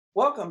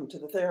Welcome to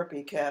the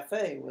Therapy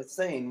Café with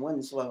Zane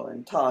Winslow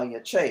and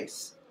Thalia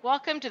Chase.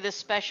 Welcome to this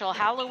special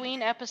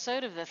Halloween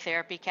episode of the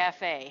Therapy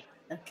Café.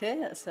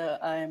 Okay, so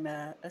I'm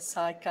a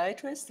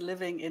psychiatrist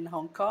living in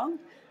Hong Kong.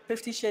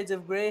 50 Shades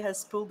of Grey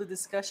has pulled the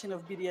discussion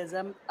of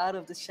BDSM out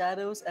of the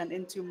shadows and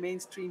into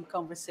mainstream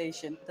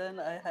conversation. Then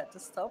I had to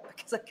stop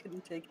because I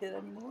couldn't take it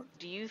anymore.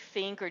 Do you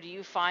think or do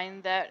you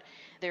find that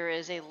there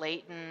is a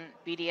latent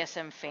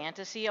BDSM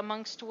fantasy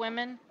amongst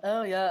women?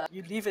 Oh, yeah,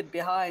 you leave it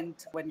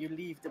behind when you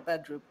leave the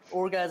bedroom.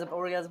 Orgasm,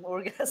 orgasm,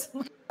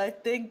 orgasm. I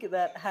think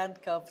that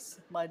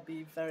handcuffs might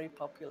be very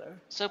popular.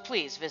 So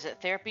please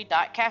visit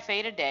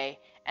therapy.cafe today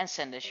and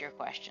send us your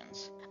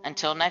questions.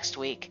 Until next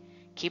week,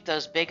 keep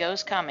those big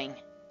O's coming.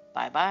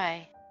 Bye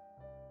bye.